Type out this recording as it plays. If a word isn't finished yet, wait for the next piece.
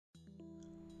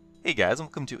Hey guys,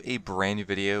 welcome to a brand new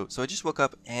video. So I just woke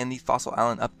up and the Fossil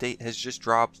Island update has just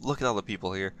dropped. Look at all the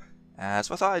people here. So I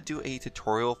thought I'd do a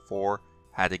tutorial for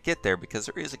how to get there because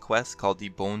there is a quest called the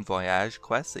Voyage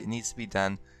quest that needs to be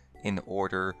done in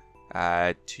order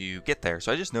to get there.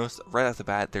 So I just noticed right off the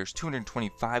bat there's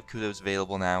 225 kudos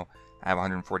available now. I have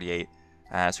 148.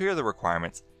 So here are the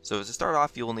requirements. So to start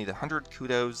off, you will need 100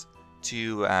 kudos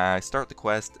to start the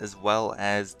quest, as well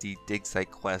as the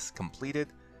Digsite quest completed.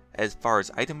 As far as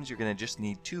items, you're going to just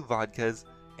need 2 vodkas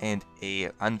and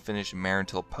a unfinished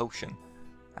marital potion,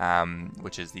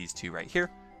 which is these 2 right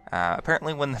here.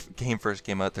 Apparently when the game first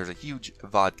came out, there's a huge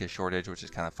vodka shortage, which is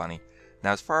kind of funny.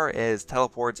 Now as far as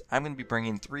teleports, I'm going to be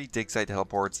bringing 3 Digsite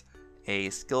teleports, a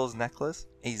skills necklace,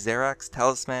 a Xerax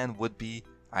talisman would be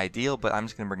ideal, but I'm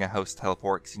just going to bring a house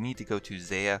teleport because you need to go to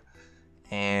Zaya,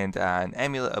 and an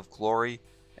amulet of glory,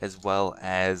 as well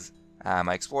as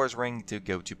my explorer's ring to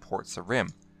go to Port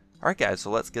Sarim. Alright guys, so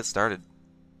let's get started.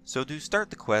 So to start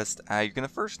the quest, you're going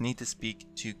to first need to speak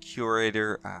to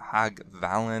Curator Hag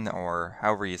Valen, or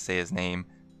however you say his name.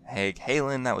 Hag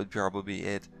Halen, that would probably be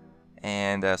it.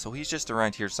 And so he's just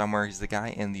around here somewhere. He's the guy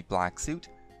in the black suit.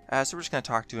 So we're just going to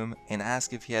talk to him and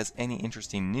ask if he has any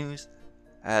interesting news.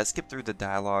 Skip through the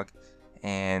dialogue,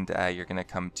 and you're going to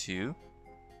come to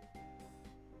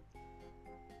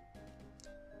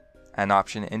an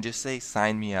option and just say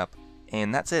sign me up.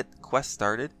 And that's it, quest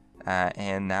started.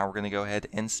 And now we're going to go ahead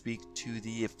and speak to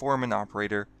the foreman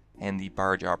operator and the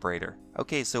barge operator.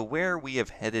 Okay, so where we have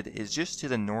headed is just to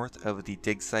the north of the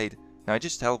dig site. Now I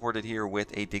just teleported here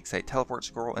with a dig site teleport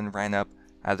scroll and ran up.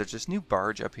 There's this new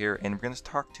barge up here, and we're going to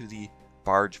talk to the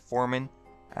barge foreman.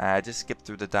 Just skip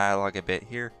through the dialogue a bit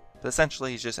here, but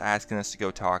essentially he's just asking us to go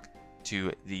talk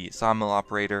to the sawmill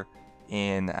operator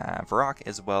in Varrock,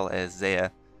 as well as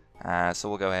Zaya. So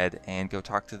we'll go ahead and go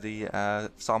talk to the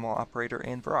sawmill operator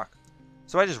in Varrock.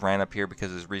 So I just ran up here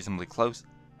because it's reasonably close.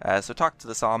 So talk to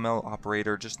the sawmill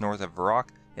operator just north of Varrock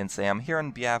and say I'm here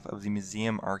on behalf of the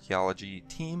museum archaeology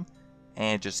team,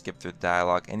 and just skip through the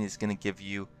dialogue, and he's going to give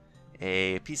you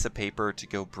a piece of paper to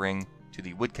go bring to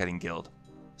the woodcutting guild.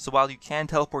 So while you can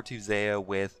teleport to Zaya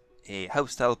with a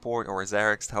house teleport or a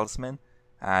Xerax talisman,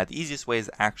 the easiest way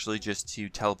is actually just to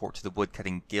teleport to the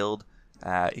woodcutting guild.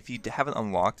 If you haven't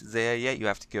unlocked Zaya yet, you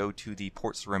have to go to the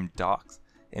Port Sarim docks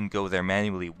and go there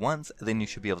manually once, then you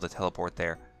should be able to teleport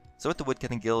there. So at the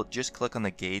woodcutting guild, just click on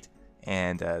the gate,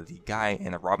 and the guy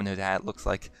in a Robin Hood hat looks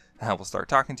like will start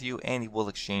talking to you, and he will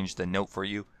exchange the note for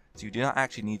you. So you do not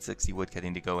actually need 60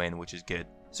 woodcutting to go in, which is good.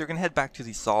 So you're going to head back to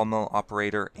the sawmill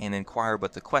operator and inquire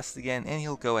about the quest again, and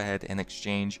he'll go ahead and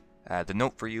exchange the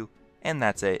note for you, and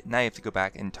that's it. Now you have to go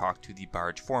back and talk to the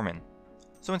barge foreman.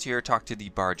 So once you're here, talk to the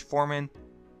barge foreman,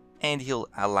 and he'll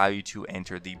allow you to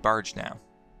enter the barge now.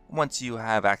 Once you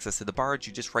have access to the barge,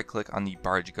 you just right click on the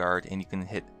barge guard and you can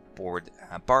hit board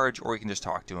barge, or you can just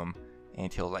talk to him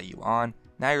and he'll let you on.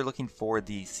 Now you're looking for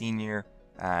the senior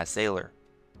sailor.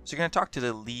 So you're going to talk to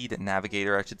the lead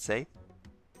navigator, I should say.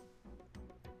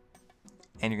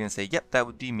 And you're going to say, yep, that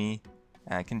would be me.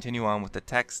 Continue on with the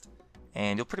text,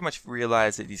 and you'll pretty much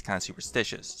realize that he's kind of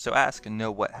superstitious. So ask and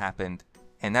know what happened.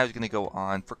 And now he's going to go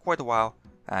on for quite a while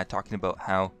talking about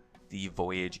how the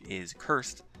voyage is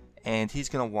cursed, and he's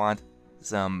going to want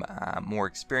some more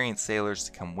experienced sailors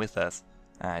to come with us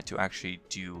to actually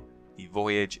do the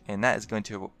voyage, and that is going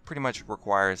to pretty much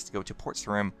require us to go to Port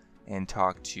Sarim and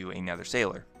talk to another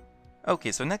sailor.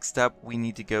 Okay, so next up we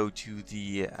need to go to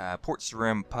the Port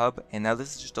Sarim pub, and now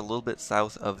this is just a little bit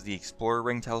south of the Explorer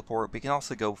Ring teleport, but you can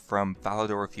also go from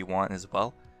Falador if you want as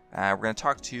well. We're going to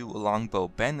talk to Longbow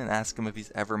Ben and ask him if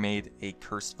he's ever made a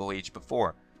cursed voyage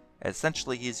before.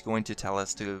 Essentially, he's going to tell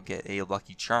us to get a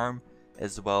lucky charm,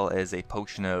 as well as a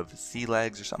potion of sea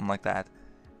legs or something like that.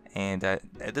 And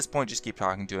at this point, just keep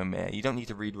talking to him. You don't need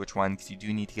to read which one, because you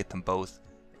do need to get them both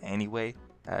anyway.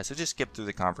 So just skip through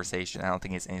the conversation. I don't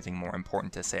think it's anything more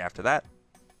important to say after that.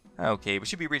 Okay, we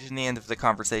should be reaching the end of the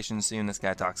conversation soon. This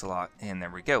guy talks a lot. And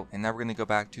there we go. And now we're going to go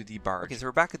back to the barge. Okay, so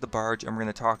we're back at the barge, and we're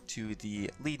going to talk to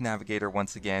the lead navigator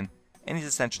once again. And he's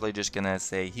essentially just going to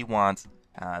say he wants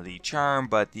the charm,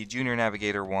 but the junior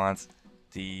navigator wants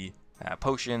the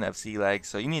potion of sea legs.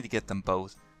 So you need to get them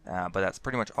both. But that's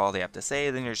pretty much all they have to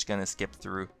say. Then you're just going to skip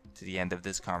through to the end of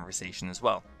this conversation as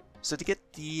well. So to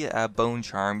get the bone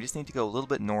charm, you just need to go a little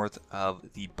bit north of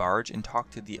the barge and talk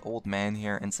to the old man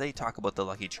here and talk about the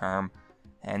lucky charm.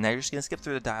 And now you're just going to skip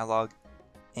through the dialogue,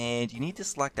 and you need to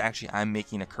select, actually I'm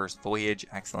making a cursed voyage.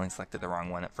 I accidentally selected the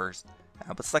wrong one at first,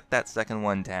 but select that second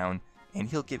one down, and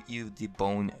he'll give you the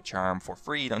bone charm for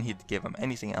free. You don't need to give him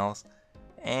anything else,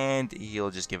 and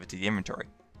he'll just give it to the inventory.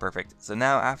 Perfect. So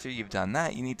now after you've done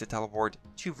that, you need to teleport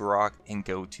to Varrock and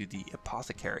go to the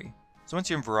Apothecary. So once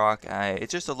you're in Varrock,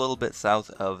 it's just a little bit south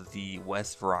of the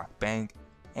West Varrock Bank,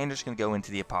 and you're just going to go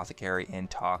into the Apothecary and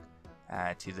talk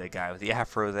to the guy with the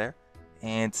afro there,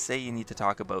 and say you need to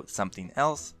talk about something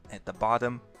else at the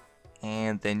bottom,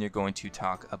 and then you're going to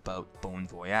talk about Bon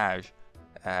Voyage.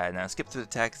 Now skip through the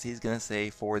text. He's going to say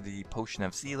for the Potion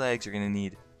of Sea Legs, you're going to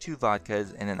need 2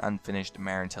 vodkas and an unfinished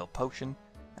Marintil potion,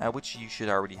 which you should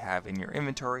already have in your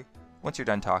inventory. Once you're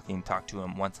done talking, talk to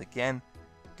him once again,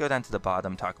 go down to the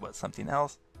bottom, talk about something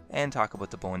else, and talk about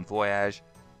the Bon Voyage,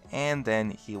 and then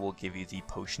he will give you the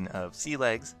Potion of Sea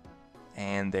Legs,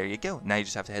 and there you go. Now you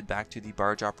just have to head back to the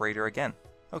barge operator again.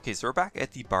 Okay, so we're back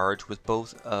at the barge with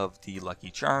both of the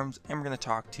Lucky Charms, and we're going to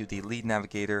talk to the lead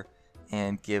navigator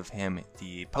and give him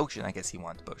the potion. I guess he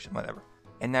wants the potion, whatever.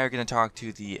 And now you're going to talk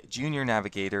to the junior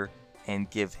navigator and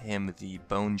give him the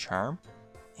Bone Charm.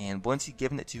 And once you've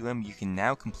given it to him, you can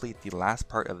now complete the last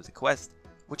part of the quest,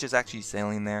 which is actually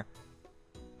sailing there.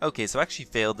 Okay, so I actually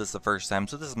failed this the first time,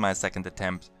 so this is my second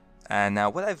attempt. And now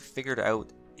what I've figured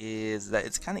out is that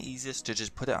it's kind of easiest to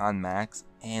just put it on max,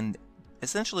 and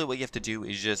essentially what you have to do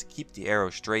is just keep the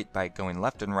arrow straight by going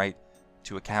left and right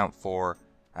to account for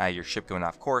your ship going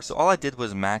off course. So all I did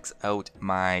was max out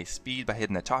my speed by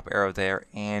hitting the top arrow there,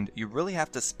 and you really have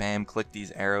to spam click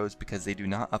these arrows because they do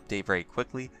not update very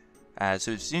quickly.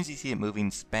 So as soon as you see it moving,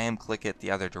 spam click it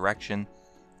the other direction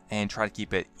and try to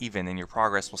keep it even, and your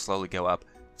progress will slowly go up.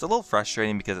 It's a little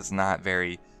frustrating because it's not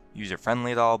very user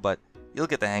friendly at all, but you'll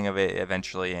get the hang of it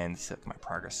eventually. And so my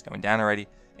progress is going down already,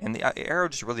 and the arrow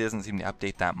just really doesn't seem to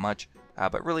update that much,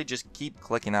 but really just keep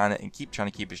clicking on it and keep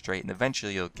trying to keep it straight, and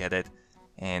eventually you'll get it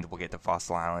and we'll get to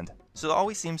Fossil Island. So it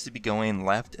always seems to be going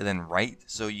left and then right,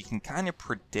 so you can kind of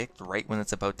predict right when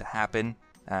it's about to happen.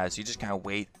 So you just kind of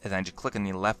wait and then just click on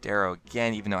the left arrow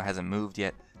again, even though it hasn't moved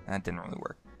yet. That didn't really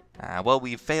work. Well,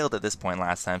 we failed at this point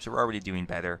last time, so we're already doing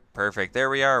better. Perfect, there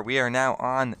we are. We are now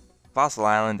on Fossil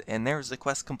Island, and there's the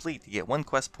quest complete. You get 1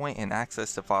 quest point and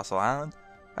access to Fossil Island.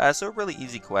 So a really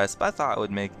easy quest, but I thought I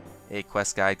would make a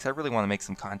quest guide because I really want to make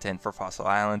some content for Fossil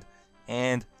Island,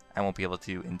 and I won't be able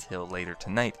to until later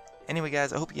tonight. Anyway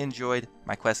guys, I hope you enjoyed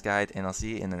my quest guide, and I'll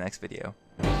see you in the next video.